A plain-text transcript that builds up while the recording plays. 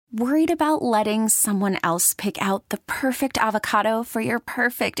Worried about letting someone else pick out the perfect avocado for your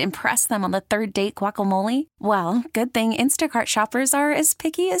perfect impress them on the third date guacamole? Well, good thing Instacart shoppers are as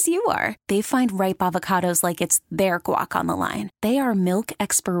picky as you are. They find ripe avocados like it's their guac on the line. They are milk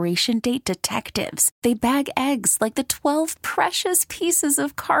expiration date detectives. They bag eggs like the 12 precious pieces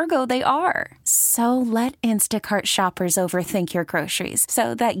of cargo they are. So let Instacart shoppers overthink your groceries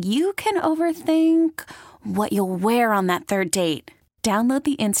so that you can overthink what you'll wear on that third date. Download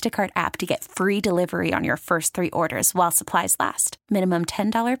the Instacart app to get free delivery on your first 3 orders while supplies last. Minimum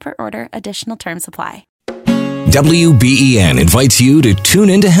 $10 per order. Additional terms apply. WBEN invites you to tune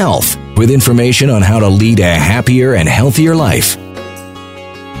into health with information on how to lead a happier and healthier life.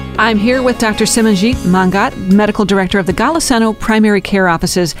 I'm here with Dr. Simman Mangat, Medical Director of the Golisano Primary Care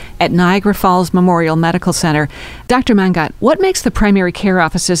offices at Niagara Falls Memorial Medical Center. Dr. Mangat, what makes the primary care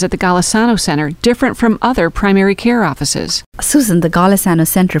offices at the Golisano Center different from other primary care offices? Susan, the Golisano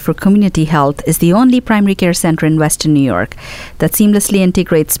Center for Community Health is the only primary care center in Western New York that seamlessly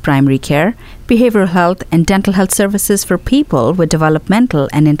integrates primary care, behavioral health, and dental health services for people with developmental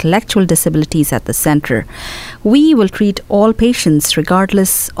and intellectual disabilities at the center. We will treat all patients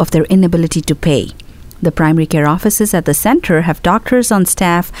regardless of their inability to pay. The primary care offices at the center have doctors on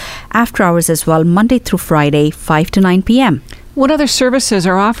staff after hours as well, Monday through Friday, 5 to 9 p.m. What other services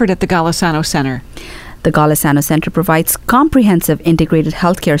are offered at the Golisano Center? The Golisano Center provides comprehensive integrated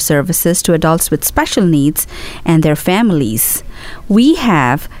healthcare services to adults with special needs and their families. We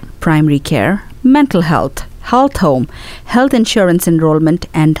have primary care, mental health, health home, health insurance enrollment,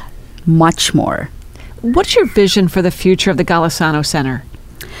 and much more. What's your vision for the future of the Golisano Center?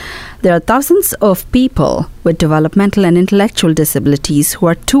 There are thousands of people with developmental and intellectual disabilities who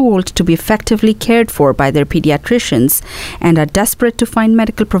are too old to be effectively cared for by their pediatricians and are desperate to find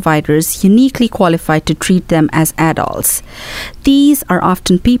medical providers uniquely qualified to treat them as adults. These are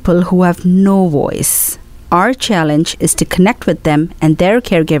often people who have no voice. Our challenge is to connect with them and their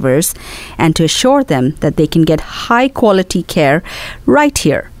caregivers and to assure them that they can get high-quality care right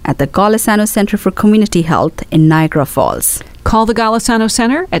here at the Golisano Center for Community Health in Niagara Falls. Call the Golisano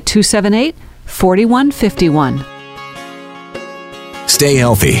Center at 278-4151. Stay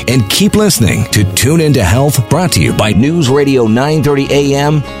healthy and keep listening to Tune Into Health, brought to you by News Radio 930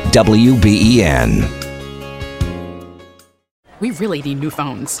 AM WBEN. We really need new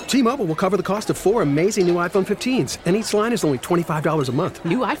phones. T-Mobile will cover the cost of 4 amazing new iPhone 15s, and each line is only $25 a month.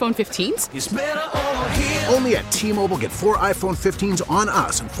 New iPhone 15s? It's better over here. Only at T-Mobile, get 4 iPhone 15s on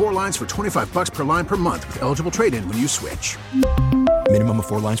us and 4 lines for $25 per line per month with eligible trade-in when you switch. Minimum of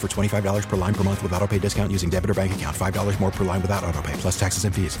 4 lines for $25 per line per month with autopay discount using debit or bank account. $5 more per line without autopay, plus taxes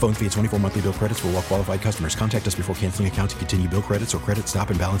and fees. Phone fee at 24 monthly bill credits for well-qualified customers. Contact us before canceling account to continue bill credits or credit stop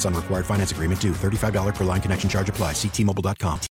and balance on required finance agreement due. $35 per line connection charge applies. See T-Mobile.com.